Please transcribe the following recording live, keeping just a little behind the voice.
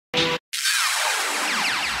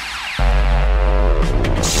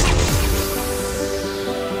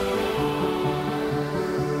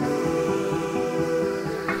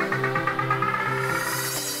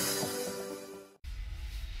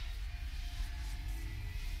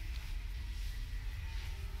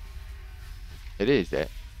It is it.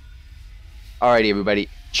 Alrighty, everybody.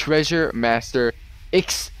 Treasure Master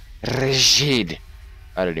Iks'Regeed.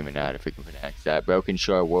 I don't even know how to freaking pronounce that. Broken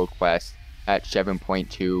Shore World Quest at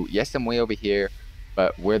 7.2. Yes, I'm way over here,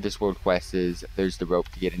 but where this world quest is, there's the rope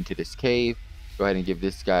to get into this cave. Go ahead and give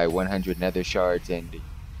this guy 100 nether shards, and you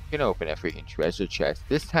can open a freaking treasure chest.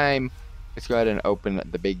 This time, let's go ahead and open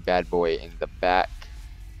the big bad boy in the back.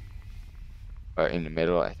 Or in the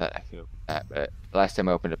middle. I thought I could open that, but last time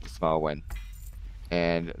I opened up the small one.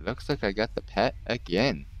 And it looks like I got the pet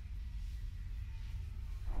again.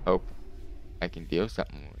 Hope I can deal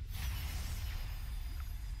something with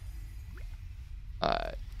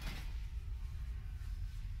it.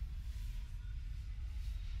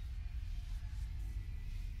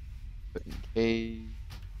 Put in cage.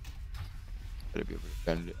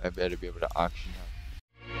 I better be able to auction house